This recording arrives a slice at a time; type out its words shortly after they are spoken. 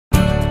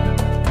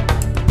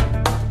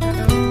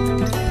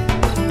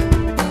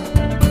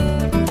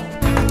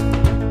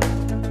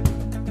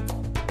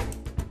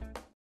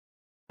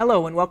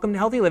Hello and welcome to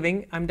Healthy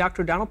Living. I'm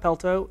Dr. Donald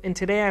Pelto, and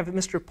today I have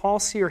Mr. Paul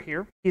Cyr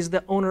here. He's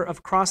the owner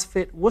of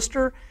CrossFit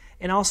Worcester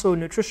and also a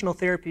nutritional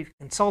therapy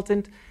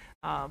consultant.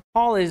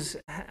 Paul is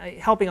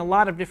helping a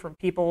lot of different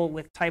people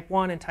with type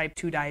 1 and type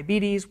 2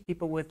 diabetes,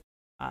 people with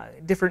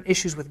different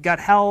issues with gut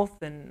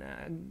health and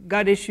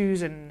gut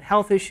issues and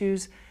health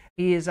issues.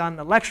 He is on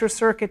the lecture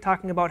circuit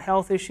talking about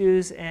health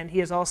issues, and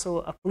he is also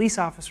a police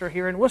officer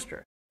here in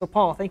Worcester. So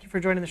Paul, thank you for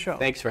joining the show.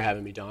 Thanks for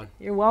having me, Don.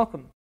 You're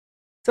welcome.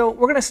 So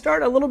we're going to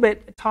start a little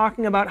bit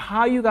talking about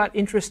how you got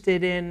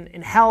interested in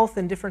health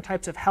and different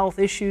types of health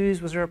issues.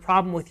 Was there a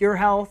problem with your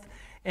health?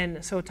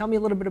 And so tell me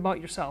a little bit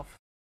about yourself.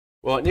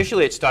 Well,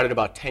 initially it started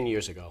about 10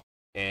 years ago,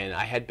 and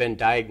I had been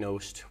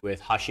diagnosed with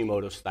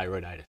Hashimoto's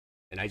thyroiditis.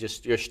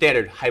 And your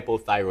standard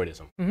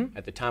hypothyroidism.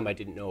 At the time I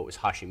didn't know it was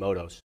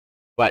Hashimoto's.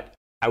 But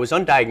I was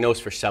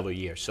undiagnosed for several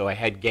years, so I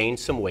had gained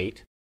some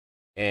weight.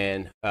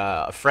 And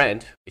a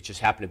friend, it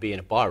just happened to be in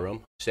a bar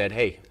room, said,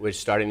 hey, we're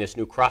starting this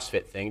new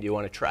CrossFit thing. Do you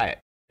want to try it?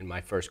 And my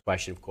first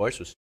question, of course,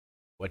 was,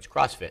 what's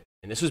CrossFit?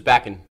 And this was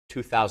back in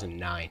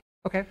 2009.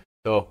 Okay.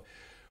 So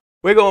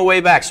we're going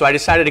way back. So I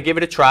decided to give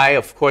it a try.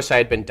 Of course, I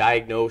had been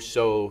diagnosed,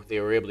 so they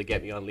were able to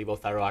get me on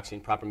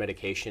levothyroxine, proper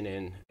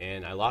medication,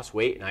 and I lost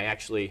weight. And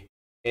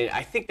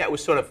I think that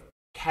was sort of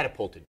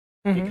catapulted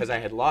because I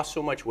had lost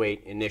so much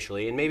weight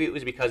initially, and maybe it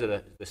was because of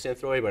the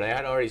Synthroid, but I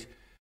had already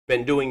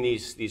been doing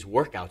these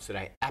workouts that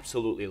I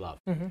absolutely love.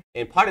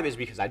 And part of it is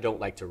because I don't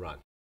like to run.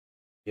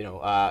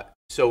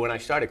 So when I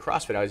started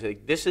CrossFit, I was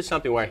like, this is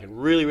something where I can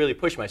really, really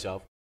push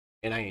myself,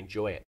 and I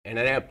enjoy it. And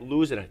I ended up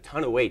losing a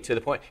ton of weight to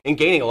the point, and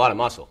gaining a lot of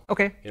muscle.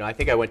 Okay. I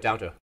think I went down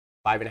to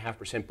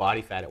 5.5%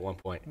 body fat at one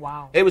point.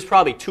 Wow. It was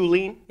probably too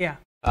lean. Yeah.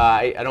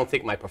 I don't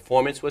think my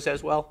performance was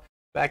as well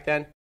back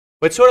then.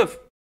 But sort of,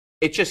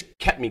 it just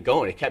kept me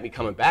going. It kept me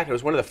coming back. It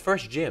was one of the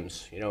first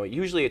gyms.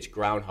 Usually it's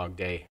Groundhog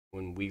Day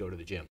when we go to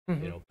the gym.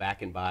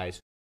 Back and bis,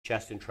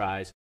 chest and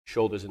tris,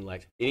 shoulders and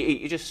legs.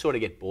 You just sort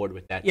of get bored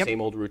with that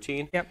same old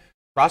routine. Yep.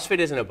 CrossFit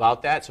isn't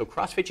about that. So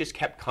CrossFit just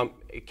kept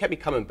me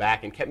coming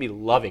back and kept me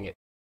loving it.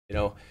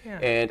 Yeah.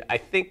 And I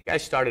think I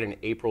started in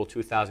April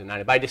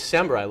 2009. By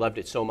December, I loved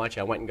it so much,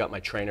 I went and got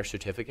my trainer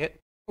certificate.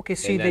 Okay,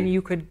 so then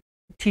you could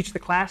teach the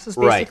classes,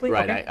 basically?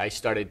 Right. Okay. I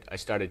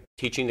started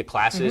teaching the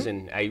classes,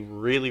 and I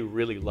really,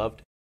 really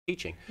loved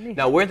teaching. Neat.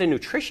 Now, where the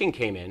nutrition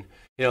came in,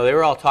 they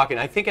were all talking,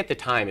 I think at the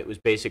time it was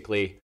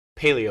basically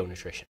paleo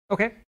nutrition.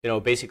 Okay.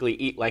 Basically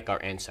eat like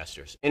our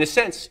ancestors. In a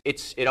sense,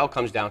 it all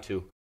comes down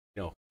to,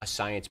 a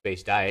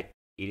science-based diet,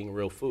 eating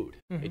real food.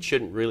 It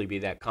shouldn't really be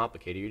that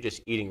complicated. You're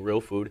just eating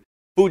real food,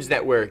 foods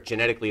that were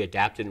genetically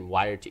adapted and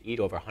wired to eat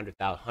over hundreds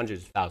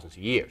of thousands of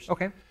years.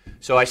 Okay.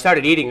 So I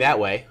started eating that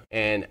way,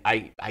 and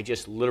I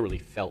just literally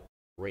felt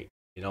great.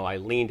 I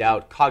leaned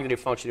out, cognitive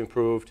function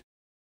improved.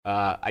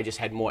 I just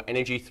had more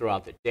energy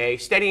throughout the day,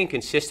 steady and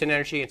consistent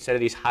energy instead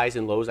of these highs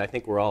and lows I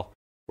think we're all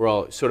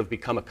sort of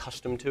become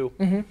accustomed to.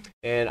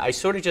 And I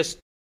sort of just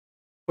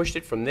pushed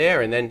it from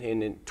there. And then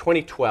in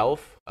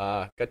 2012,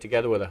 got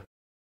together with a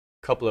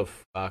couple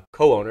of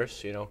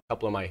co-owners, a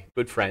couple of my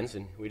good friends,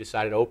 and we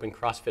decided to open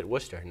CrossFit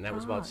Worcester, and that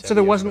was about 7 years ago. So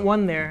there wasn't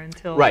one there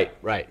until... Right.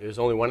 There was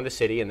only one in the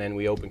city, and then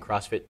we opened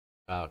CrossFit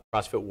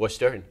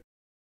Worcester, and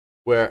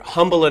we're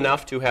humble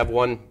enough to have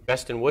won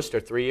Best in Worcester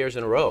 3 years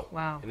in a row.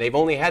 Wow. And they've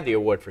only had the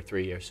award for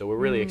 3 years, so we're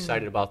really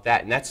excited about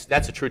that, and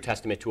that's a true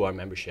testament to our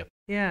membership.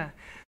 Yeah.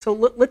 So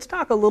let's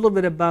talk a little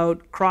bit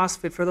about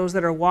CrossFit for those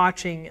that are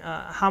watching.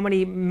 How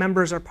many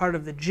members are part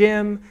of the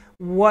gym?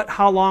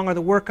 How long are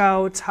the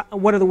workouts?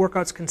 What do the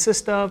workouts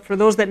consist of? For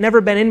those that never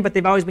been in, but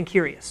they've always been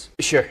curious.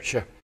 Sure.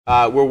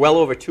 We're well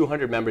over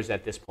 200 members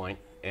at this point,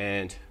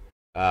 and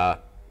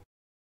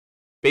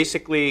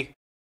basically,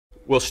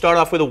 we'll start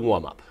off with a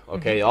warm-up.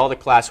 Okay, all the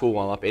class will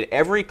warm up. And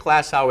every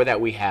class hour that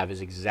we have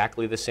is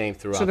exactly the same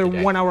throughout the day. So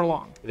they're 1 hour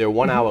long. They're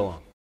 1 hour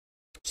long.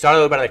 Start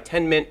with about a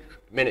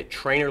 10-minute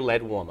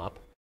trainer-led warm-up.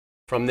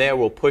 From there,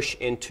 we'll push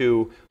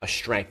into a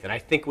strength, and I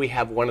think we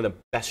have one of the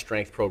best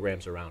strength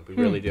programs around. We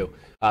really do.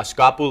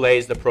 Scott Boulay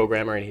is the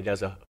programmer, and he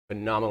does a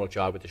phenomenal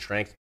job with the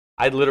strength.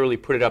 I'd literally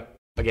put it up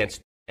against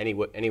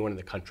anyone in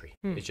the country.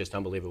 It's just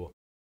unbelievable.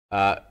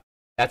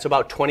 That's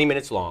about 20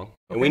 minutes long,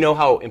 and we know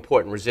how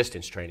important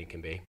resistance training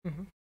can be.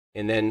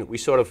 And then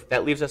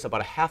that leaves us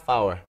about a half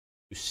hour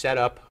to set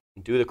up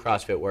and do the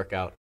CrossFit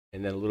workout,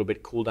 and then a little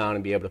bit cool down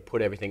and be able to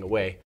put everything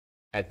away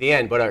at the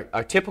end. But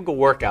our typical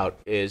workout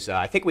is,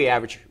 I think we're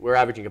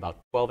averaging about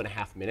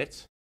 12.5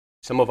 minutes.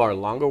 Some of our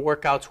longer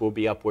workouts will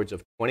be upwards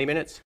of 20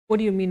 minutes. What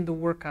do you mean the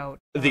workout?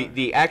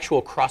 The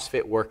actual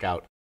CrossFit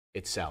workout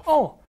itself.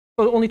 Oh,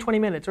 so only 20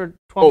 minutes or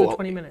 12 to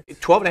 20 minutes?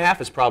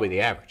 12.5 is probably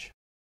the average.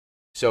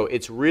 So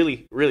it's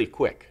really, really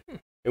quick.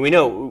 And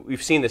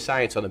we've seen the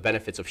science on the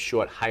benefits of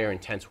short, higher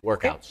intense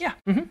workouts. Okay.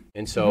 Yeah.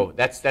 And so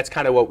that's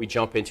kind of what we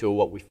jump into,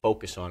 what we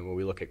focus on when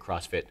we look at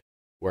CrossFit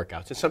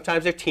workouts. And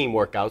sometimes they're team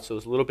workouts, so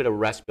there's a little bit of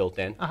rest built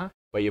in,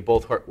 but you're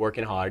both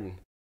working hard. And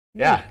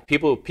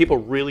people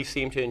really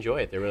seem to enjoy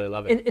it. They really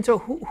love it. And so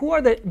who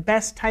are the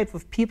best type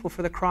of people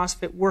for the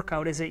CrossFit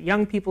workout? Is it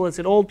young people? Is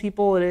it old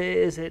people?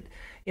 Is it,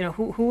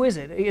 who is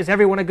it? Is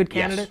everyone a good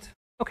candidate? Yes.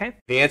 Okay.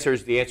 The answer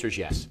is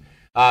yes.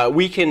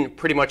 We can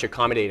pretty much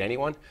accommodate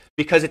anyone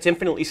because it's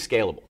infinitely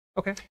scalable.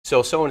 Okay.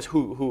 So someone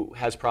who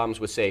has problems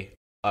with, say,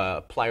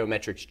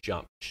 plyometrics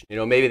jump,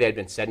 maybe they've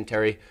been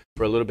sedentary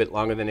for a little bit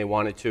longer than they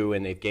wanted to,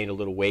 and they've gained a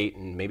little weight,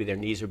 and maybe their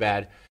knees are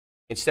bad.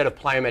 Instead of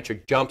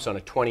plyometric jumps on a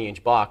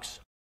 20-inch box,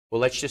 well,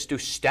 let's just do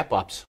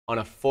step-ups on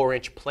a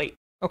 4-inch plate.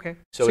 Okay.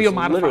 So you'll it's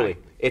modify. literally,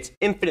 it's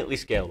infinitely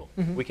scalable.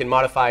 We can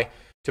modify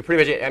to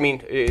pretty much, I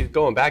mean,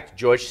 going back to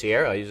George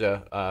Cyr, he's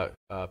a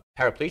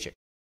paraplegic.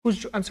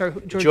 I'm sorry,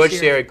 George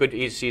Cyr,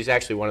 he's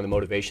actually one of the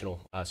motivational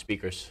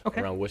speakers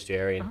around Worcester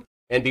area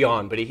and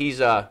beyond. But he's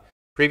a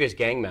previous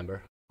gang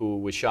member who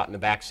was shot in the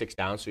back 6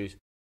 down, so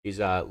he's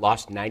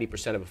lost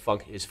 90%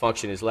 of his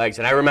function in his legs.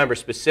 And I remember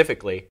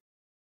specifically,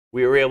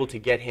 we were able to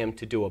get him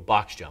to do a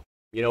box jump.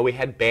 We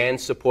had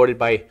bands supported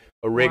by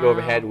a rig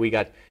overhead.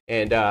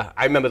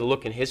 I remember the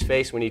look in his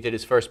face when he did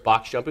his first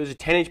box jump. It was a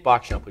 10-inch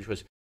box jump, which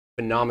was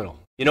phenomenal.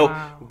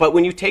 But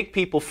when you take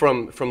people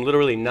from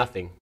literally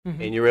nothing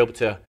and you're able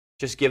to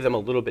just give them a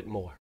little bit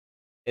more,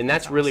 and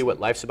that's really what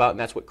life's about, and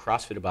that's what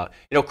CrossFit about.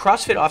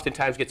 CrossFit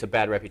oftentimes gets a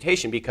bad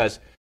reputation because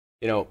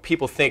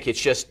people think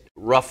it's just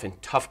rough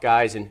and tough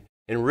guys, and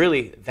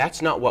really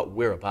that's not what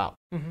we're about.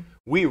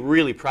 We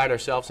really pride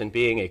ourselves in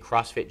being a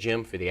CrossFit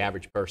gym for the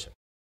average person,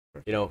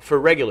 for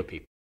regular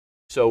people.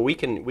 So we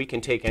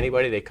can take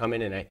anybody, they come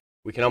in, and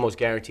we can almost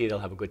guarantee they'll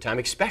have a good time,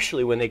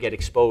 especially when they get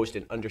exposed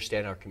and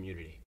understand our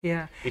community.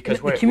 Yeah, because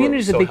the community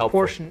is a big helpful.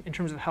 portion in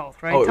terms of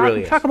health, right? Oh, it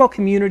really is. Talk about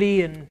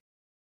community and.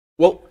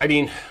 Well, I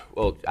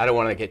don't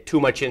want to get too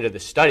much into the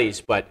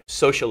studies, but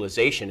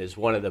socialization is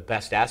one of the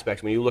best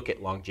aspects. When you look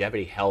at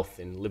longevity, health,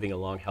 and living a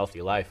long,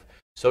 healthy life,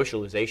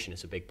 socialization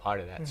is a big part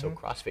of that. So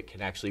CrossFit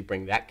can actually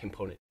bring that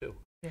component too.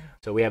 Yeah.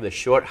 So we have the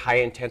short,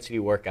 high-intensity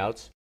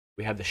workouts.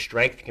 We have the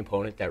strength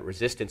component, that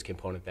resistance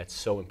component that's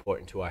so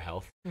important to our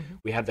health.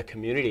 We have the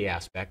community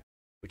aspect,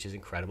 which is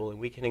incredible, and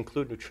we can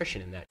include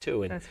nutrition in that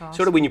too. And that's awesome.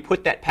 Sort of when you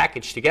put that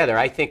package together,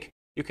 I think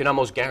you can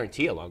almost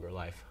guarantee a longer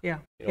life. Yeah.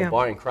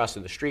 Barring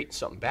crossing the street and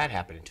something bad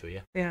happening to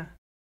you. Yeah.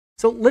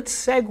 So let's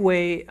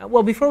segue.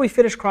 Well, before we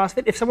finish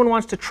CrossFit, if someone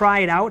wants to try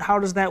it out, how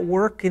does that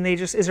work?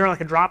 Is there like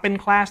a drop-in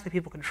class that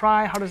people can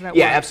try? How does that work?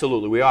 Yeah,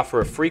 absolutely. We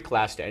offer a free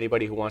class to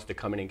anybody who wants to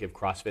come in and give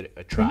CrossFit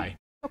a try.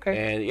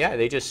 Okay. And yeah,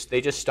 they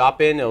just stop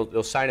in.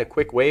 They'll sign a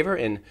quick waiver,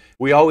 and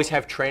we always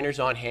have trainers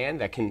on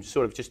hand that can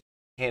sort of just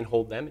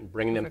handhold them and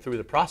bring them through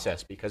the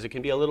process, because it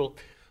can be a little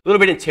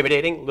bit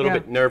intimidating, a little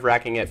bit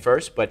nerve-wracking at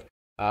first, but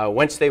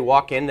once they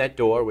walk in that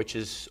door, which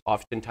is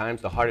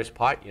oftentimes the hardest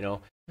part,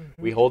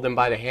 we hold them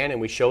by the hand and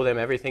we show them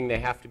everything they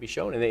have to be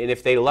shown. And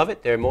if they love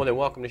it, they're more than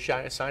welcome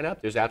to sign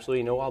up. There's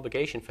absolutely no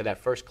obligation for that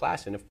first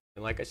class. And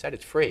like I said,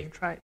 it's free.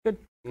 Try it. Good.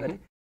 Good.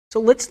 So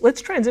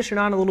let's transition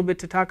on a little bit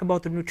to talk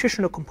about the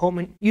nutritional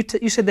component.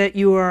 You said that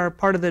you are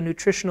part of the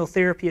Nutritional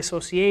Therapy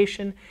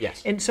Association.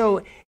 Yes. And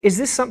so is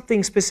this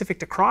something specific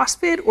to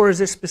CrossFit, or is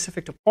this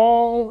specific to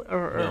Paul,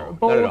 or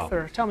both? Not at all.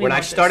 Or tell me when about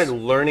I started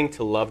learning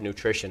to love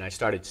nutrition, I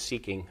started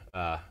seeking,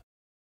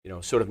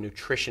 sort of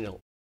nutritional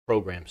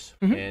programs.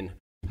 And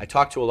I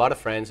talked to a lot of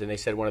friends, and they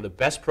said one of the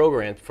best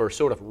programs for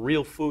sort of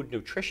real food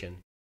nutrition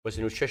was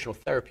the Nutritional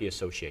Therapy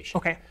Association.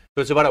 Okay.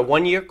 So it's about a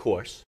 1-year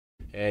course.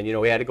 And,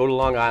 we had to go to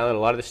Long Island. A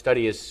lot of the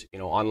study is,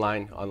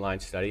 online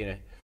study, and I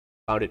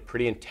found it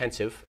pretty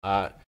intensive.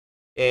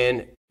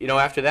 And,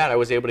 after that, I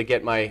was able to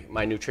get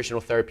my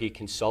nutritional therapy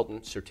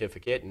consultant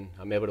certificate, and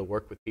I'm able to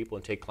work with people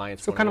and take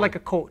clients. So kind of like a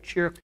coach.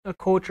 You're a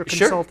coach or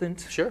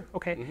consultant. Sure.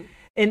 Okay.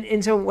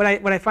 And so what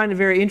I find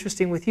very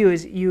interesting with you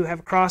is you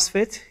have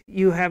CrossFit,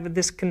 you have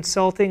this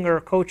consulting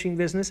or coaching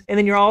business, and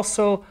then you're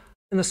also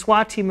in the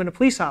SWAT team and a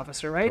police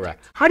officer, right?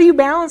 Correct. How do you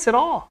balance it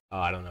all? Oh,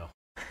 I don't know.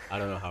 I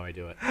don't know how I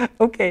do it.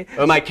 Okay.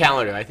 Or my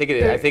calendar. I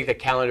think the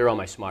calendar on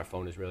my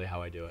smartphone is really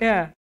how I do it.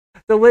 Yeah.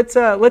 So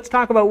let's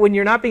talk about when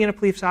you're not being a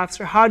police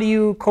officer. How do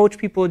you coach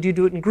people? Do you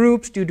do it in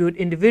groups? Do you do it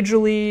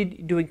individually?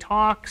 Doing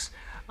talks?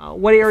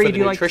 What area do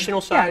you like? For the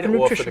nutritional side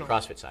or for the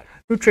CrossFit side?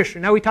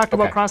 Nutrition. Now we talked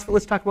about CrossFit.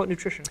 Let's talk about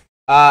nutrition.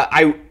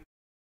 A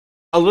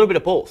little bit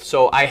of both.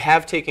 So I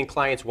have taken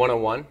clients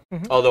one-on-one,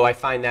 although I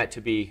find that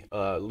to be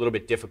a little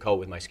bit difficult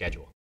with my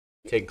schedule.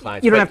 Taking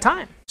clients. You don't have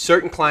time.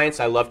 Certain clients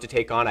I love to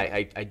take on.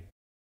 I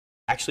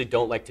actually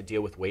don't like to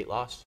deal with weight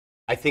loss.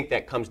 I think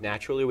that comes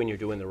naturally when you're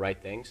doing the right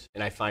things.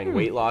 And I find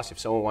weight loss, if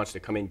someone wants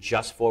to come in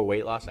just for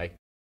weight loss, I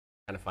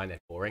kind of find that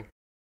boring.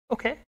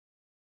 Okay.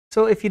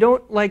 So if you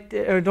don't like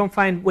or don't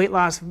find weight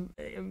loss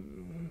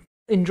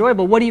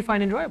enjoyable, what do you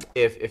find enjoyable?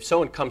 If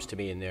someone comes to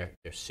me and they're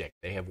sick,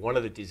 they have one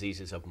of the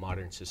diseases of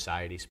modern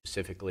society,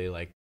 specifically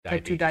like diabetes.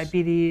 Type 2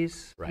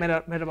 diabetes,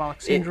 right.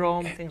 Metabolic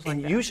syndrome, things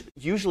like that.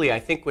 Usually I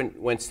think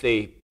once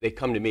they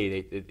come to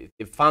me,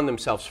 they found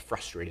themselves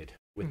frustrated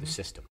with the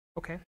system.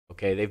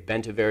 Okay, they've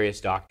been to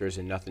various doctors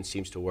and nothing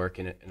seems to work.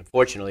 And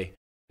unfortunately,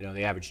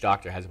 the average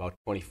doctor has about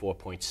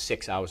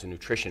 24.6 hours of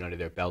nutrition under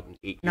their belt and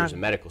 8 years of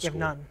medical school.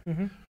 You have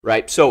none.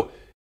 Right. So,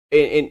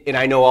 and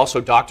I know also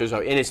doctors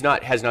are, and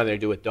has nothing to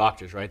do with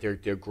doctors, right?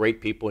 They're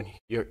great people, and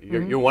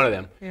you're one of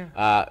them.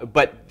 Yeah.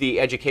 But the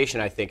education,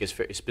 I think, is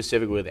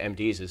specifically with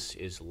MDs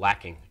is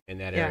lacking in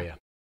that area.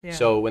 Yeah.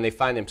 So when they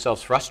find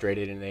themselves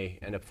frustrated and they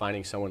end up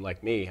finding someone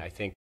like me, I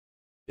think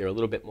they're a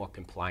little bit more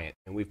compliant.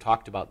 And we've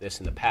talked about this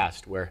in the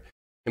past, where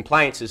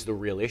compliance is the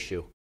real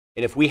issue.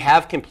 And if we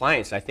have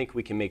compliance, I think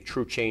we can make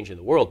true change in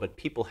the world, but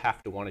people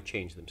have to want to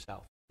change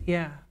themselves.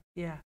 Yeah,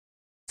 yeah.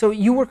 So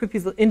you work with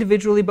people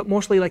individually, but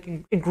mostly like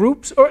in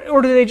groups,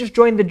 or do they just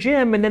join the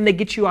gym and then they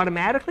get you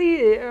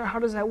automatically? Or how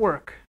does that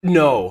work?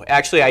 No,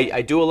 actually,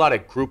 I do a lot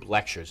of group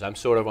lectures. I'm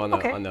sort of on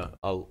Okay.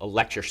 a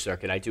lecture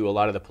circuit. I do a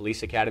lot of the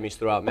police academies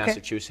throughout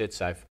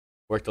Massachusetts. I've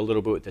worked a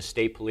little bit with the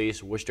state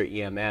police, Worcester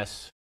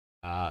EMS,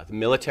 the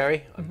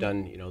military. I've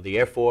done the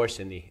Air Force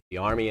and the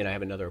Army, and I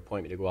have another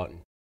appointment to go out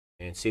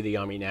and see the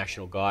Army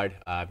National Guard.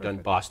 I've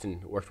done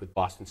worked with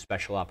Boston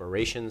Special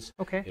Operations.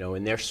 Okay.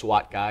 And they're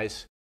SWAT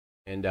guys,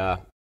 and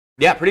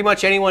yeah, pretty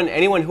much anyone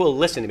who will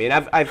listen to me.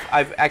 And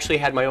I've actually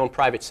had my own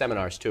private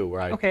seminars too,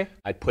 where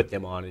I'd put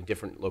them on in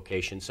different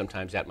locations,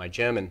 sometimes at my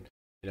gym, and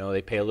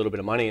they pay a little bit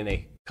of money and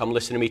they come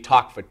listen to me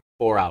talk for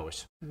 4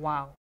 hours.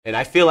 Wow. And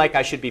I feel like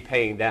I should be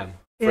paying them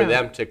for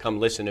them to come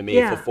listen to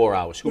me for 4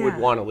 hours. Who would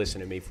want to listen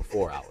to me for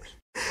 4 hours?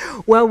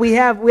 Well, we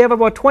have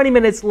about 20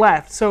 minutes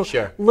left, so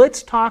Sure.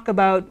 let's talk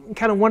about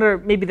kind of what are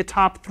maybe the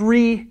top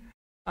 3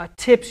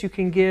 tips you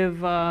can give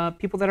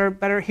people that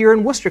are here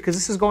in Worcester, because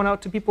this is going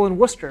out to people in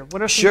Worcester.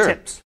 What are some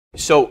tips?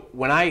 So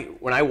when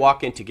I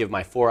walk in to give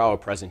my 4-hour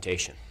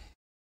presentation,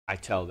 I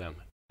tell them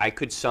I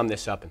could sum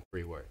this up in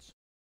 3 words: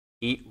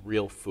 eat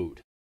real food.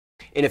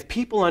 And if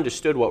people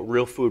understood what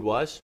real food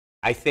was,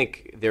 I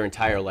think their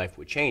entire life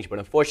would change. But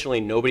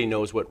unfortunately, nobody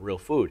knows what real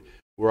food.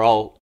 We're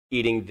all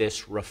eating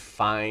this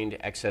refined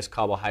excess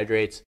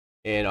carbohydrates,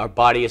 and our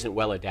body isn't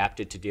well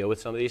adapted to deal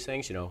with some of these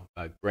things.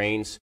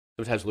 Grains,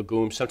 sometimes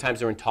legumes. Sometimes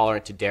they're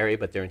intolerant to dairy,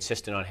 but they're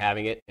insistent on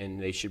having it, and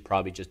they should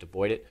probably just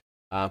avoid it.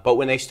 But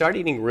when they start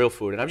eating real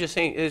food, and I'm just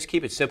saying, just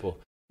keep it simple: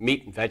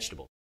 meat and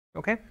vegetables.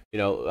 Okay.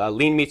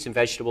 Lean meats and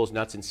vegetables,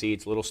 nuts and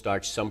seeds, little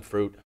starch, some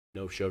fruit,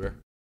 no sugar.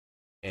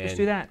 And Just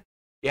do that.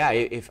 yeah,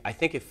 I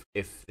think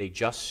if they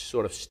just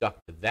sort of stuck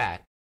to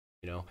that,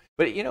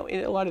 but in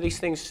a lot of these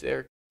things,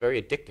 they're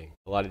very addicting.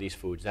 A lot of these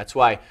foods. That's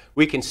why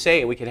we can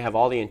say, and we can have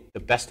all the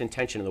best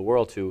intention in the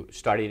world to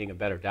start eating a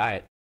better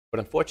diet, but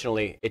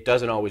unfortunately, it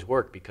doesn't always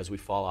work because we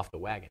fall off the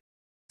wagon.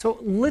 So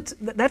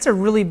that's a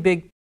really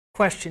big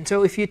question.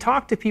 So if you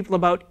talk to people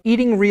about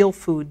eating real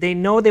food, they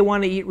know they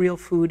want to eat real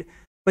food,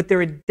 but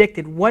they're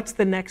addicted. What's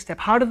the next step?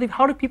 How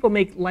do people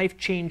make life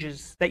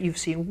changes that you've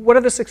seen? What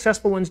are the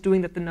successful ones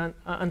doing that the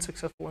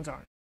unsuccessful ones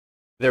aren't?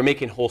 They're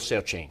making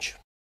wholesale change.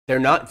 They're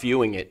not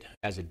viewing it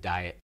as a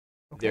diet.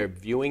 Okay. They're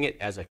viewing it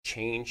as a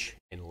change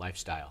in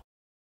lifestyle.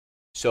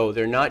 So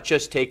they're not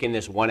just taking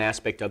this one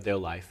aspect of their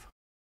life,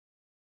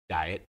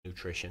 diet,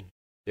 nutrition.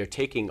 They're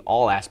taking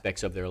all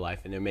aspects of their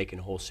life and they're making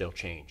wholesale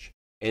change.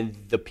 And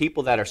the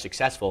people that are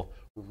successful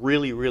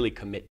really, really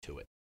commit to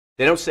it.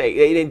 They don't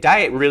say,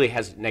 diet really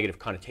has a negative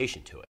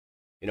connotation to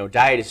it.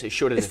 Diet is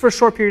it's for a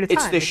short period of time.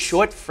 It's the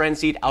short,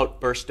 frenzied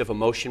outburst of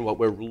emotion. What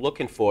we're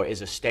looking for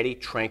is a steady,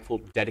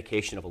 tranquil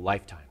dedication of a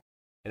lifetime.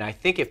 And I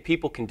think if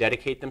people can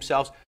dedicate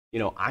themselves,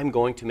 I'm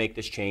going to make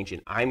this change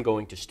and I'm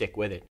going to stick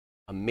with it,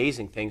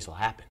 amazing things will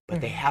happen.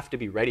 But they have to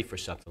be ready for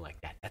something like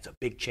that. That's a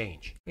big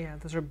change. Yeah,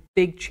 those are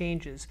big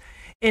changes.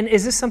 And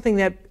is this something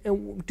that,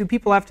 do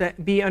people have to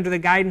be under the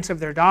guidance of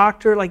their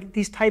doctor? Like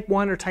these type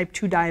 1 or type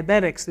 2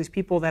 diabetics, these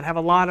people that have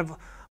a lot of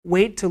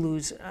weight to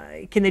lose,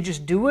 can they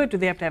just do it? Do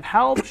they have to have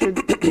help?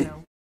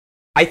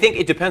 I think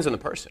it depends on the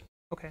person.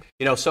 Okay.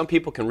 Some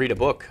people can read a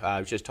book. I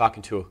was just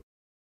talking to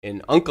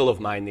an uncle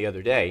of mine the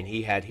other day, and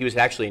he was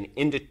actually an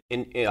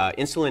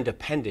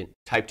insulin-dependent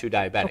type 2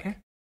 diabetic. Okay.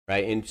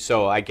 Right? And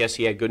so I guess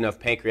he had good enough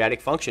pancreatic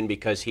function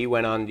because he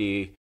went on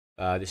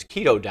this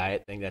keto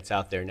diet thing that's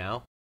out there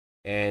now.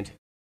 And,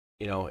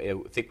 I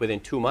think within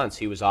 2 months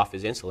he was off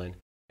his insulin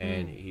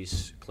and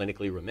he's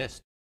clinically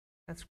remissed.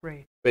 That's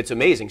great. It's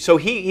amazing. So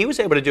he was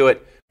able to do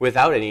it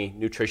without any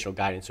nutritional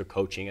guidance or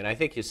coaching, and I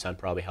think his son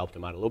probably helped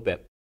him out a little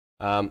bit.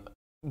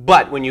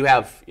 But when you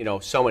have,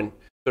 someone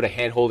sort of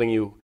hand-holding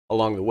you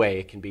along the way,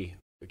 it can be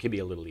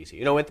a little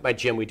easy. At my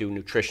gym we do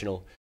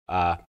nutritional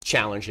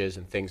challenges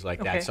and things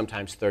like that.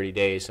 Sometimes 30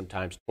 days,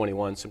 sometimes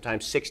 21,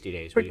 sometimes 60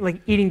 days.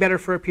 Like eating better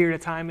for a period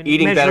of time and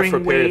eating better for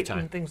a period of time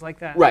and things like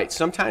that. Right.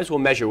 Sometimes we'll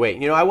measure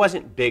weight. I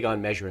wasn't big on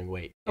measuring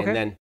weight. Okay. And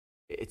then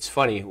it's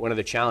funny, one of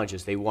the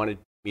challenges, they wanted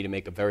me to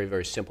make a very,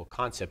 very simple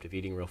concept of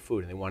eating real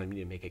food, and they wanted me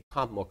to make it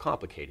more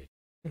complicated.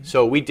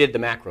 So we did the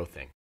macro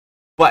thing.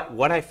 But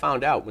what I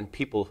found out when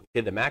people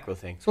did the macro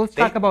thing... So let's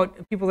talk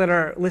about people that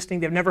are listening.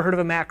 They've never heard of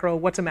a macro.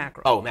 What's a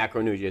macro? Oh,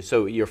 macronutrients.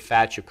 So your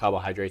fats, your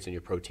carbohydrates, and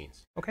your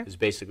proteins. Okay. Is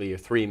basically your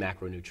 3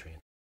 macronutrients.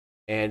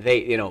 And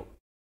they,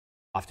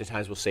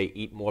 oftentimes will say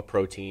eat more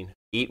protein,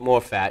 eat more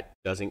fat.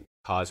 Doesn't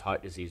cause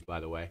heart disease, by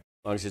the way, as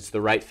long as it's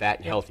the right fat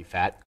and healthy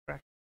fat.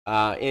 Correct.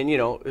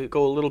 And,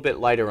 go a little bit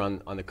lighter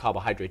on the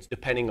carbohydrates,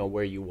 depending on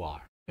where you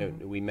are.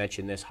 We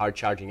mentioned this,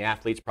 hard-charging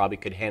athletes probably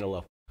could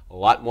handle a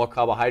lot more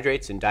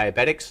carbohydrates, and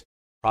diabetics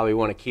probably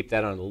want to keep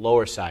that on the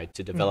lower side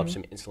to develop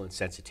some insulin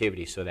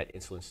sensitivity so that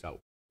insulin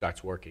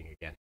starts working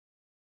again.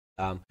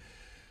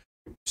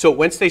 So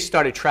once they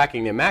started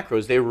tracking their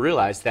macros, they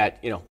realized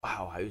that,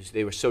 wow,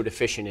 they were so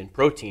deficient in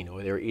protein,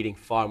 or they were eating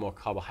far more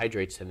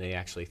carbohydrates than they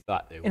actually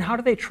thought they were. And how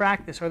do they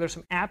track this? Are there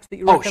some apps that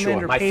you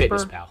recommend? Sure. Or paper?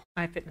 MyFitnessPal.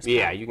 MyFitnessPal.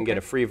 Yeah, you can get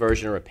a free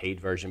version or a paid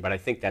version, but I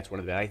think that's one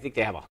of the. I think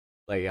they have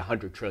like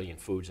 100 trillion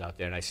foods out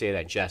there, and I say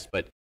that in jest,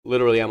 but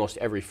literally almost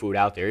every food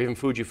out there, even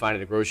food you find at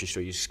the grocery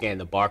store, you scan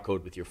the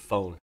barcode with your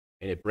phone,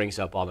 and it brings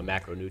up all the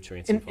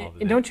macronutrients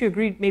involved. And don't you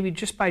agree? Maybe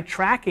just by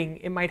tracking,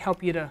 it might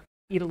help you to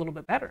eat a little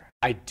bit better.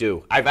 I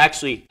do. I've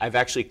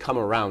actually come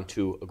around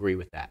to agree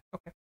with that.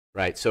 Okay.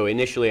 Right. So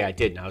initially I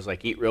didn't. I was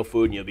like, eat real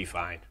food and you'll be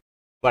fine.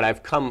 But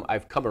I've come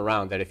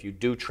around that if you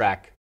do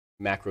track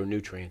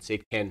macronutrients,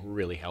 it can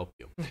really help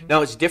you. Mm-hmm.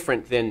 Now it's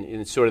different than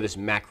in sort of this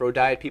macro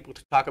diet people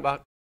talk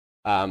about.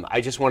 I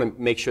just want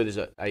to make sure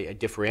I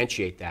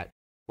differentiate that.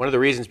 One of the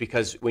reasons,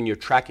 because when you're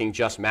tracking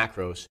just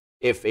macros,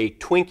 if a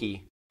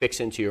Twinkie fits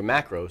into your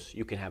macros,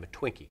 you can have a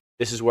Twinkie.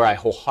 This is where I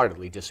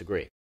wholeheartedly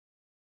disagree.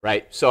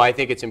 Right? So I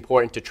think it's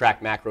important to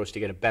track macros to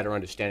get a better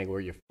understanding of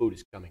where your food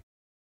is coming.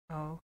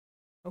 Oh,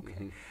 okay.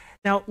 Mm-hmm.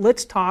 Now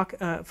let's talk,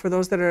 for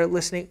those that are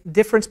listening,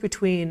 difference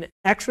between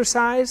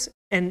exercise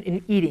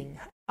and eating.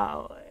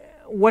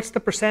 What's the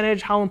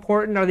percentage? How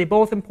important? Are they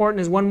both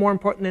important? Is one more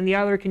important than the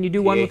other? Can you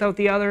do one without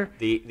the other?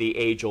 The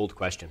age-old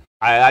question.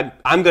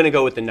 I'm going to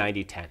go with the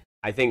 90-10.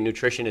 I think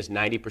nutrition is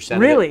 90%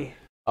 Really? of it.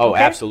 Oh,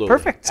 okay. Absolutely.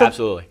 Perfect. So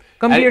absolutely.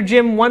 Come to your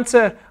gym once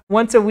a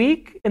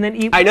week, and then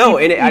eat. I know,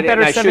 eat and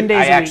better 7 days a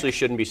week. I actually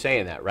shouldn't be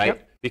saying that, right?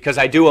 Yep. Because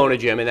I do own a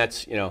gym, and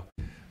that's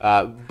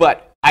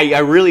but I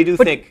really do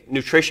think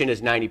nutrition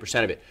is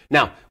 90% of it.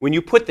 Now, when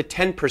you put the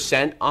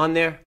 10% on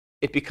there,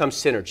 it becomes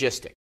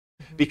synergistic,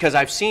 because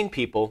I've seen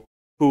people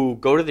who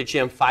go to the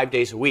gym 5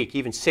 days a week,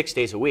 even 6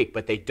 days a week,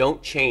 but they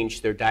don't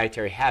change their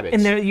dietary habits.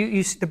 And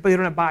they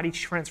don't have body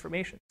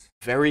transformations.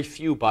 Very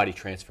few body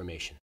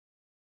transformation.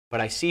 But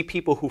I see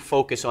people who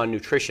focus on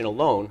nutrition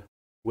alone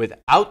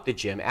without the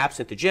gym,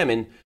 absent the gym,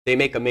 and they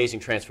make amazing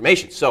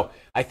transformations. So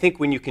I think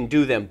when you can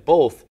do them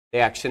both,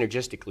 they act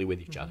synergistically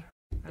with each other.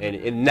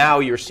 And now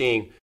you're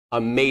seeing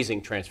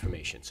amazing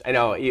transformations. I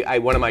know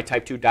one of my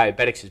type 2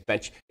 diabetics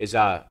is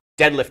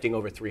deadlifting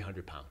over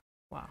 300 pounds.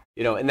 Wow.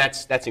 And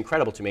that's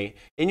incredible to me.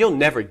 And you'll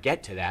never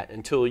get to that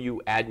until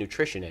you add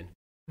nutrition in.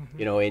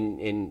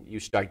 Mm-hmm. And you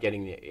start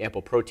getting the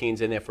ample proteins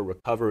in there for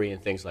recovery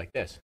and things like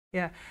this.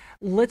 Yeah.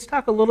 Let's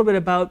talk a little bit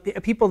about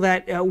people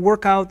that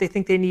work out. They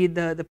think they need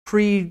the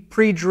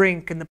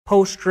pre-drink and the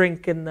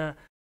post-drink and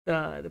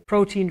the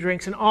protein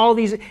drinks and all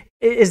these.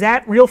 Is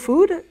that real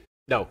food?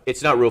 No,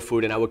 it's not real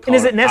food, and I would call it.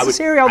 And is it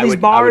necessary? All these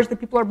bars that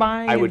people are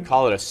buying? I would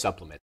call it a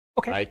supplement.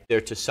 Okay. Right?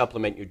 They're to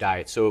supplement your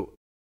diet. So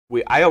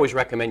I always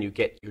recommend you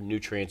get your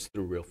nutrients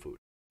through real food.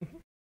 Mm-hmm.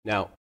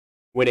 Now,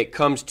 when it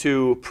comes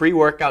to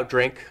pre-workout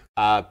drink,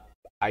 I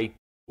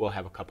will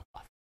have a cup of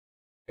coffee.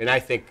 And I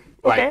think,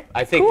 okay,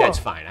 I think cool. That's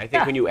fine. I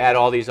think when you add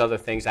all these other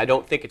things, I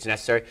don't think it's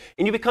necessary.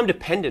 And you become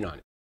dependent on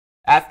it.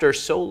 After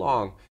so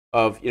long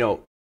of,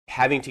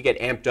 having to get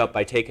amped up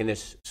by taking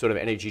this sort of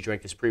energy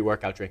drink, this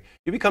pre-workout drink,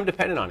 you become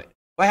dependent on it.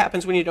 What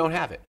happens when you don't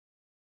have it,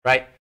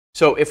 right?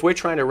 So if we're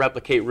trying to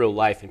replicate real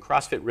life, and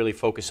CrossFit really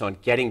focus on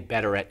getting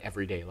better at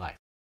everyday life,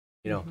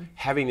 mm-hmm.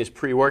 having this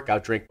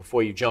pre-workout drink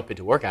before you jump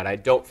into workout, I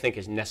don't think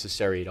is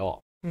necessary at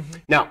all. Mm-hmm.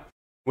 Now,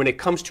 when it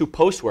comes to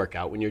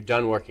post-workout, when you're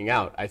done working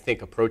out, I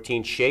think a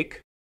protein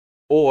shake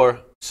or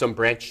some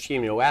branched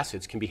chain amino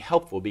acids can be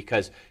helpful,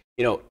 because,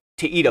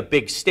 to eat a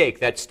big steak,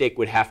 that steak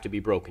would have to be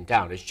broken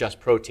down. It's just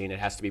protein. It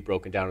has to be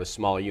broken down into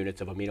smaller units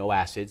of amino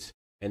acids.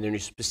 And then your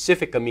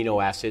specific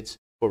amino acids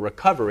for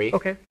recovery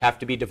have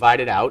to be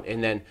divided out.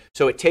 And then,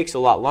 so it takes a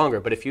lot longer.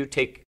 But if you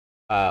take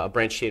a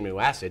branched chain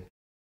amino acid,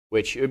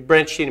 which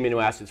branched chain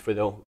amino acids, for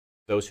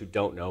those who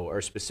don't know,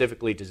 are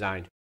specifically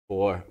designed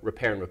for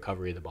repair and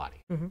recovery of the body.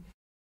 Mm-hmm.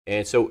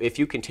 And so if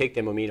you can take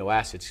them amino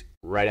acids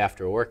right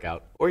after a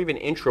workout, or even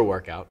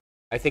intra-workout,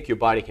 I think your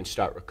body can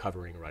start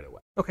recovering right away.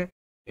 Okay.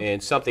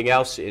 And something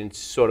else, in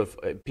sort of,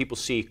 people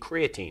see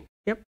creatine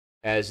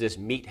as this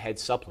meathead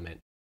supplement,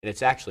 and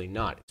it's actually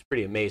not. It's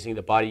pretty amazing.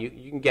 The body,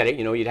 you can get it.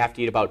 You'd have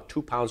to eat about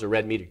 2 pounds of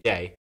red meat a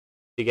day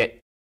to get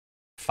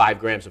 5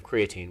 grams of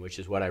creatine, which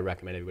is what I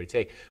recommend everybody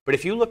take. But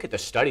if you look at the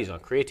studies on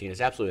creatine,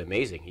 it's absolutely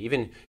amazing.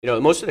 Even,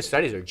 most of the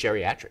studies are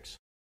geriatrics,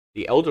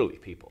 the elderly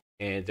people,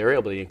 and they're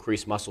able to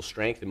increase muscle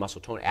strength and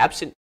muscle tone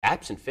absent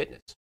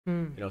fitness.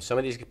 Some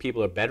of these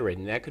people are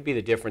bedridden. That could be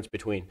the difference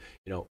between,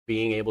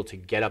 being able to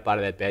get up out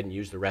of that bed and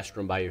use the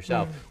restroom by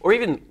yourself, or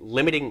even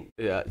limiting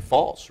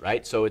falls,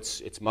 right? So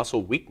it's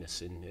muscle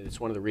weakness, and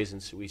it's one of the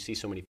reasons we see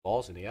so many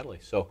falls in the elderly.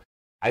 So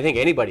I think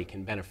anybody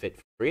can benefit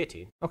from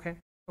creatine. Okay.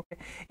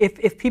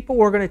 If people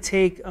were going to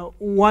take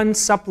one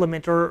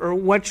supplement, or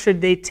what should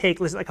they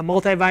take? Like a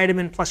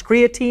multivitamin plus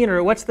creatine,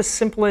 or what's the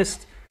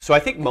simplest? So I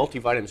think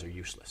multivitamins are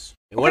useless.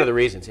 And one of the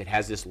reasons, it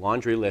has this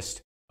laundry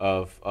list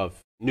of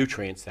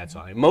nutrients that's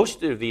on it.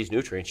 Most of these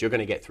nutrients you're going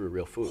to get through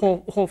real food.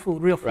 Whole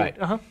food, real food.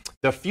 Right.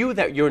 The few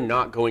that you're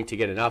not going to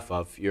get enough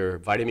of, your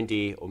vitamin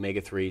D,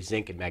 omega-3,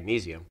 zinc, and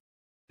magnesium,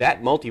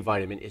 that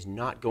multivitamin is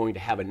not going to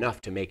have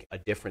enough to make a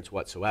difference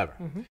whatsoever.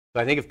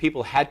 So I think if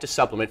people had to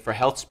supplement for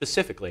health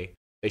specifically,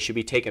 They should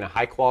be taking a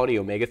high-quality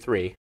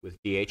omega-3 with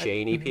DHA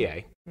and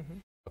EPA, Mm-hmm.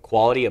 a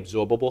quality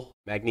absorbable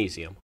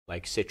magnesium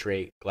like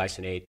citrate,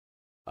 glycinate,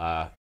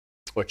 or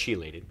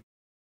chelated,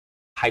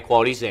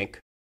 high-quality zinc,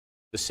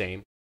 the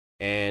same,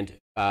 and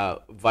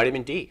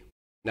vitamin D.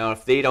 Now,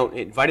 if they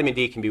don't, vitamin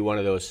D can be one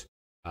of those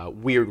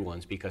weird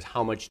ones because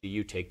how much do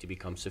you take to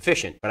become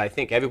sufficient? But I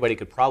think everybody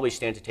could probably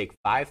stand to take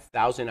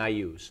 5,000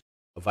 IUs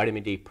of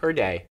vitamin D per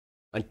day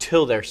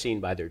until they're seen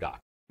by their doctor.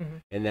 Mm-hmm.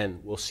 And then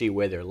we'll see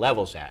where their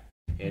level's at.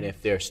 And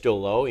if they're still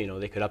low,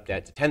 they could up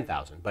that to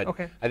 10,000. But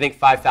I think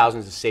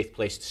 5,000 is a safe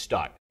place to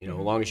start. As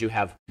long as you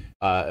have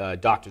a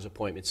doctor's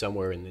appointment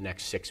somewhere in the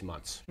next 6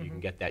 months, you can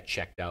get that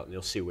checked out and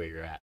they'll see where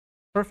you're at.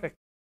 Perfect.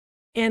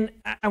 And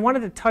I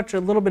wanted to touch a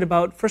little bit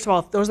about, first of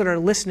all, those that are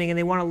listening and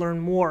they want to learn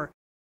more,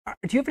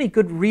 do you have any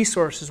good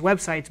resources,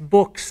 websites,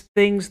 books,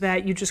 things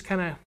that you just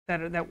kind of,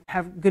 that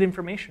have good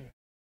information?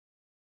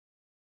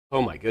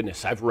 Oh my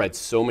goodness, I've read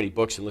so many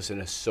books and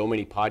listened to so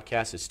many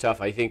podcasts. It's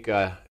tough. I think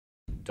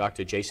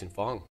Dr. Jason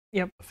Fong.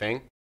 Yep.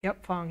 Fang?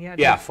 Yep, Fong. Yeah.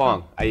 Yeah,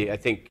 Fong. I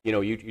think you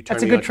turned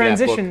That's a me good onto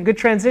transition. that book. Good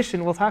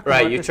transition. We'll talk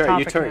about this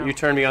topic now. You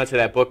turned me onto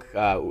that book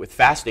with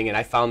fasting, and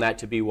I found that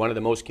to be one of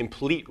the most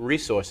complete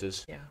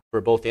resources for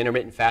both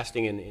intermittent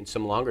fasting and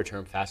some longer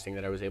term fasting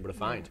that I was able to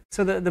find.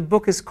 So the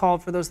book is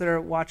called, for those that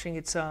are watching,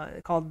 it's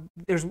called,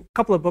 there's a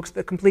couple of books,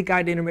 The Complete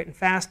Guide to Intermittent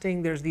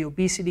Fasting, there's the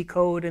Obesity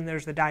Code, and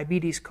there's the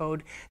Diabetes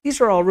Code.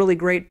 These are all really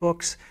great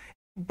books,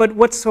 but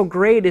what's so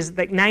great is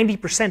that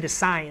 90% is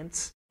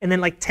science, and then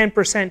like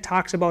 10%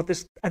 talks about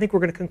this. I think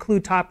we're going to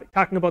conclude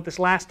talking about this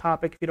last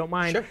topic, if you don't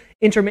mind,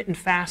 intermittent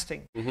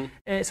fasting.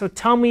 Mm-hmm. So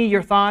tell me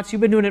your thoughts. You've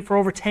been doing it for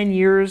over 10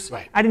 years.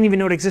 Right. I didn't even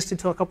know it existed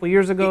until a couple of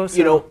years ago.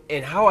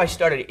 And how I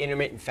started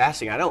intermittent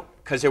fasting,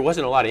 because there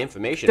wasn't a lot of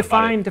information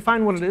about it.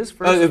 Define what it is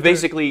first.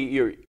 Basically,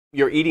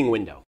 your eating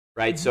window,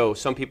 right? Mm-hmm. So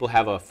some people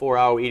have a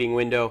 4-hour eating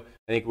window.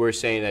 I think we're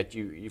saying that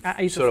you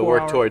sort of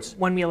work towards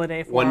one meal a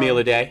day. One meal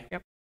a day.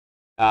 Yep.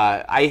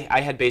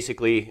 I had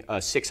basically a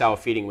 6-hour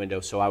feeding window,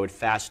 so I would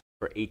fast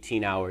for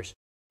 18 hours.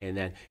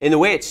 And the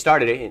way it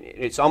started,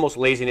 it's almost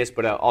laziness,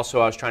 but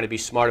also I was trying to be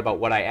smart about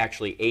what I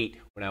actually ate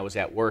when I was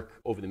at work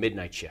over the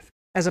midnight shift.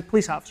 As a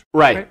police officer.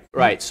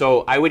 Right.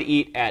 So I would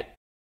eat at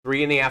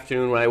 3 in the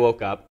afternoon when I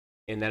woke up,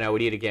 and then I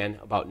would eat again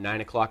about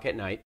 9 o'clock at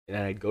night, and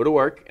then I'd go to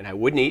work, and I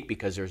wouldn't eat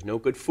because there's no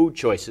good food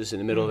choices in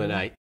the middle of the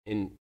night,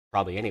 in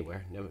probably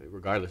anywhere,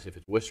 regardless if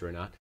it's Worcester or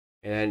not.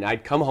 And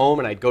I'd come home,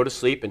 and I'd go to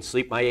sleep and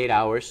sleep my 8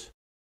 hours,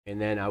 and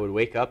then I would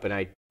wake up and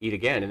I'd eat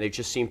again, and they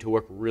just seemed to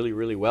work really,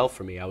 really well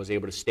for me. I was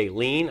able to stay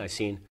lean. I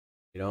seen,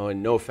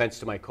 and no offense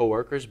to my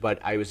coworkers, but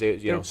I was,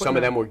 some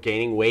of them were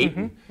gaining weight.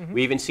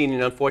 We even seen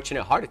an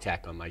unfortunate heart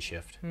attack on my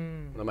shift.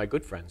 One of my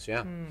good friends,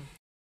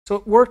 So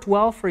it worked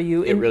well for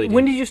you. It really did.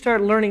 When did you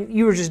start learning?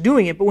 You were just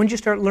doing it, but when did you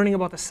start learning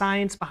about the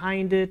science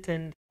behind it?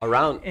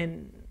 Well,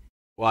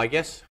 I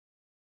guess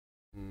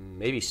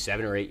maybe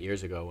 7 or 8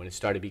 years ago when it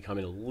started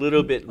becoming a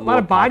little bit more A lot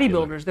of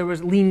popular. bodybuilders. There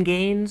was Lean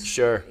Gains.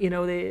 Sure.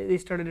 They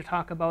started to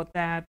talk about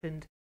that.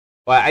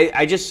 Well,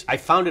 I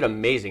found it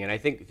amazing, and I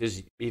think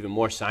there's even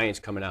more science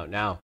coming out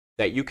now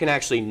that you can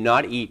actually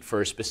not eat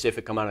for a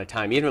specific amount of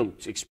time, even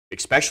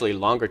especially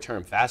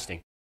longer-term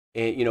fasting.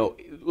 And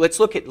let's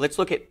look at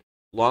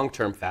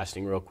long-term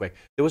fasting real quick.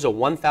 There was a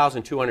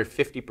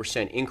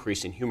 1,250%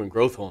 increase in human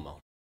growth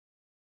hormone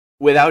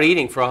without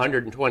eating for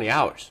 120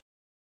 hours.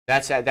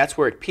 That's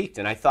where it peaked,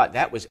 and I thought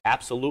that was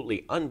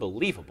absolutely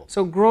unbelievable.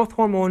 So growth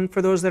hormone,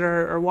 for those that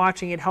are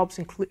watching, it helps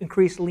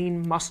increase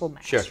lean muscle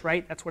mass,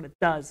 right? That's what it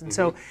does. And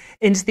so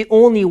it's the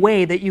only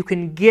way that you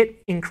can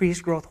get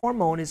increased growth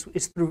hormone is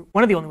through,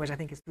 one of the only ways I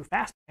think is through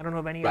fasting. I don't know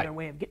of any other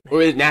way of getting it.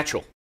 Or it's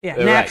natural. Yeah,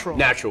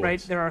 natural. Right?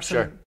 There are some.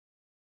 Sure.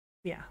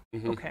 Yeah,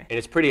 okay. And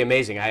it's pretty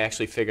amazing. I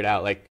actually figured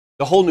out,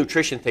 the whole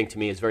nutrition thing to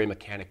me is very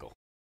mechanical.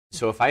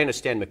 So if I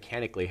understand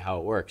mechanically how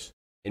it works,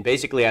 and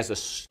basically as the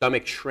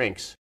stomach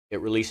shrinks, it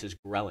releases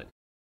ghrelin.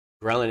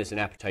 Ghrelin is an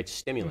appetite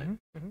stimulant,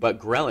 but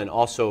ghrelin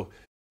also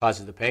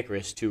causes the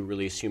pancreas to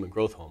release human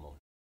growth hormone.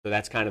 So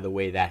that's kind of the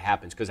way that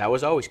happens. Because I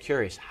was always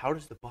curious, how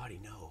does the body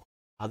know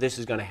how this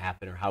is going to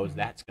happen or how is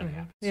that's going to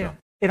happen? Yeah. So,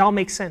 it all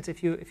makes sense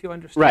if you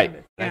understand right.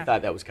 it. Yeah. I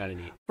thought that was kind of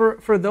neat.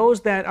 For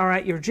those that are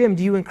at your gym,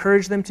 do you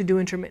encourage them to do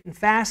intermittent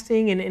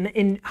fasting?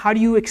 And how do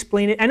you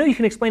explain it? I know you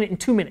can explain it in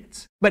 2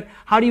 minutes, but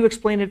how do you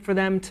explain it for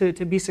them to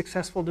be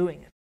successful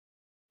doing it?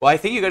 Well, I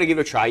think you got to give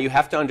it a try. You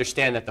have to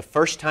understand that the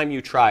first time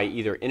you try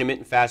either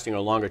intermittent fasting or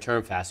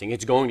longer-term fasting,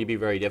 it's going to be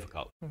very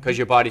difficult because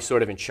your body's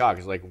sort of in shock.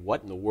 It's like,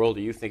 what in the world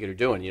are you thinking of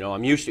doing?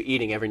 I'm used to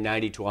eating every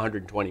 90 to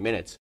 120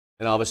 minutes,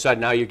 and all of a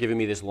sudden now you're giving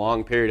me this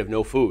long period of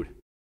no food.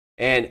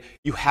 And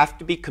you have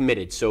to be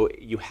committed. So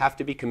you have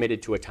to be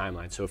committed to a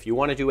timeline. So if you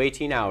want to do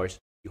 18 hours,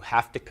 you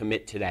have to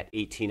commit to that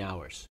 18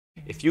 hours.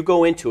 If you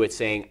go into it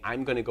saying,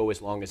 I'm going to go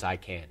as long as I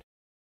can,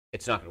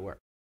 it's not going to work.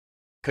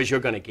 Because you're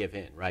going to give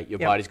in, right? Your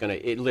body's going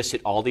to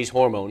elicit all these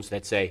hormones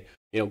that say,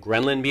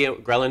 ghrelin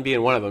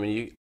being one of them,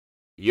 and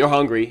you're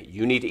hungry,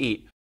 you need to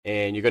eat,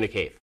 and you're going to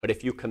cave. But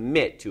if you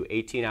commit to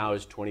 18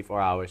 hours,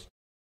 24 hours,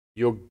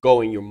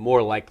 you're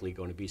more likely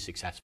going to be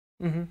successful.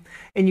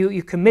 And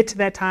you commit to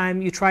that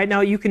time. You try it.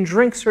 Now you can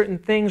drink certain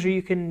things, or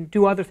you can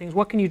do other things.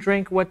 What can you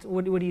drink? What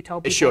do you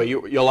tell people? Sure,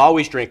 you'll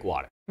always drink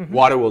water.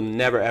 Water will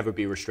never ever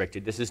be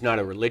restricted. This is not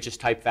a religious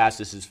type fast.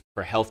 This is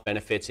for health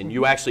benefits, and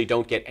you actually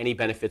don't get any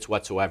benefits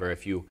whatsoever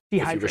if you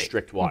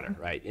restrict water.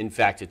 Right? In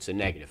fact, it's a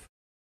negative.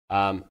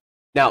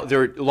 Now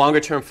there are longer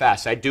term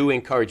fasts. I do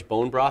encourage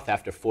bone broth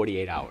after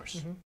 48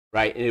 hours.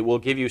 Right, and it will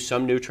give you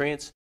some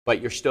nutrients, but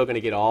you're still going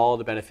to get all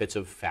the benefits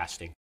of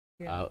fasting.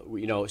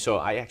 You know, so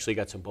I actually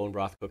got some bone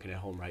broth cooking at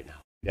home right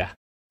now. Yeah.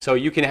 So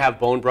you can have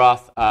bone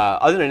broth.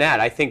 Other than that,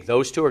 I think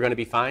those two are going to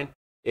be fine.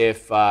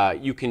 If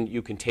you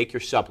can take your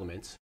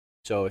supplements.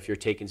 So if you're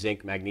taking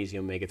zinc,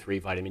 magnesium,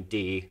 omega-3, vitamin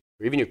D,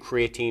 or even your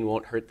creatine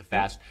won't hurt the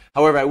fast.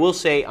 However, I will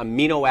say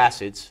amino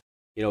acids,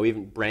 you know,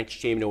 even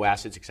branched chain amino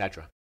acids,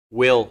 etc.,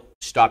 will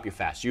stop your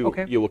fast. You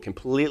will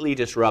completely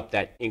disrupt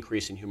that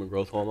increase in human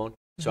growth hormone.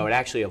 So I would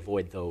actually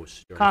avoid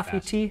those during Coffee,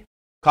 fast. tea?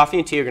 Coffee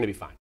and tea are going to be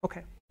fine.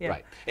 Okay. Yeah.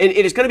 Right. And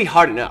it is going to be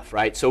hard enough,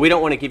 right? So we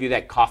don't want to give you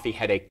that coffee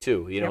headache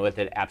too, you know, with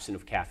that absent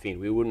of caffeine.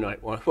 We would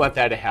not want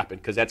that to happen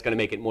because that's going to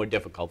make it more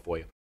difficult for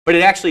you. But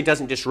it actually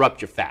doesn't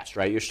disrupt your fast,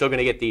 right? You're still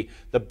going to get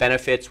the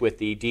benefits with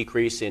the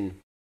decrease in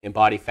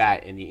body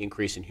fat and the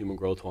increase in human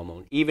growth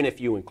hormone, even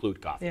if you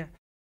include coffee. Yeah.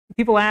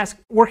 People ask,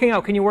 working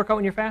out, can you work out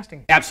when you're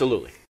fasting?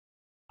 Absolutely.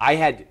 I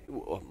had,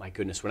 oh my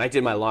goodness, when I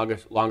did my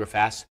longer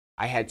fast,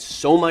 I had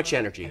so much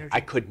energy.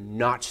 I could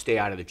not stay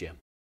out of the gym.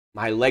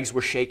 My legs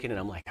were shaking, and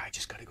I'm like, I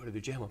just got to go to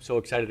the gym. I'm so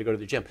excited to go to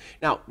the gym.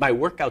 Now, my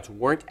workouts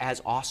weren't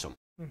as awesome,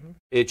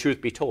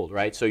 truth be told,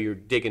 right? So you're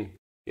digging,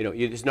 you know,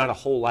 there's not a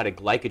whole lot of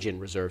glycogen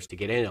reserves to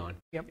get in on,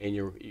 and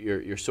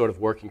you're sort of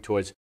working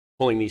towards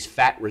pulling these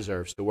fat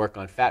reserves to work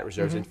on fat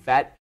reserves, and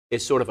fat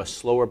is sort of a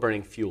slower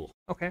burning fuel.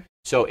 Okay.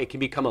 So it can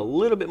become a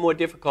little bit more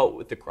difficult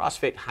with the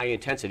CrossFit high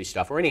intensity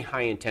stuff or any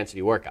high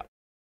intensity workout.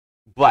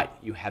 But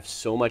you have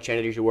so much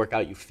energy to work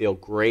out, you feel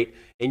great,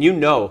 and you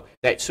know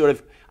that sort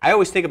of, I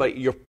always think about it,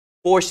 you're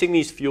forcing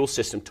these fuel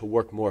systems to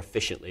work more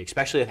efficiently,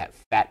 especially that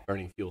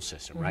fat-burning fuel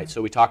system, right?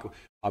 So we talk,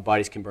 our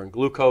bodies can burn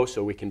glucose,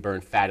 or we can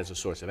burn fat as a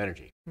source of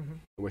energy. And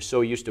we're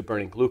so used to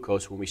burning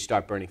glucose, when we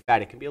start burning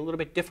fat, it can be a little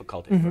bit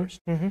difficult at first.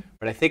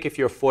 But I think if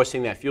you're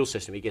forcing that fuel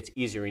system, it gets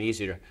easier and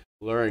easier to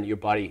learn, your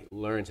body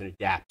learns and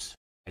adapts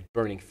at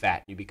burning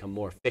fat. You become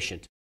more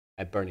efficient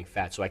at burning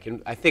fat. So I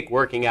think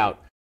working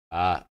out,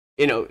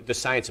 you know, the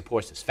science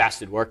supports this.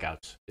 Fasted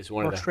workouts is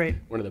one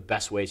of the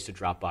best ways to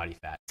drop body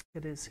fat.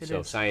 It is.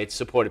 So science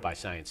supported by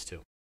science too.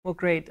 Well,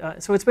 great.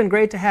 So it's been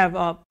great to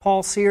have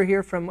Paul Cyr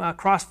here from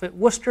CrossFit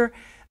Worcester.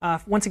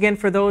 Once again,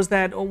 for those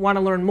that want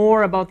to learn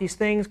more about these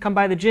things, come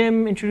by the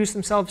gym, introduce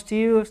themselves to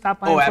you, stop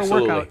by for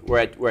a workout.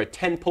 We're at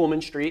 10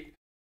 Pullman Street,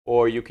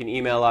 or you can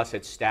email us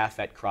at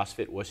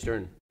staff@CrossFit Worcester,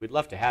 and we'd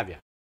love to have you.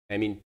 I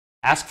mean,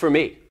 ask for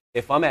me.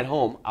 If I'm at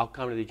home, I'll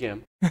come to the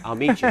gym. I'll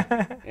meet you,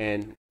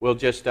 and we'll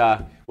just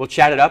we'll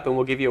chat it up, and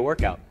we'll give you a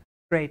workout.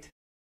 Great.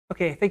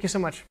 Okay, thank you so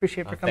much.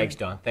 Appreciate it for coming. Thanks,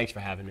 Don. Thanks for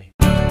having me.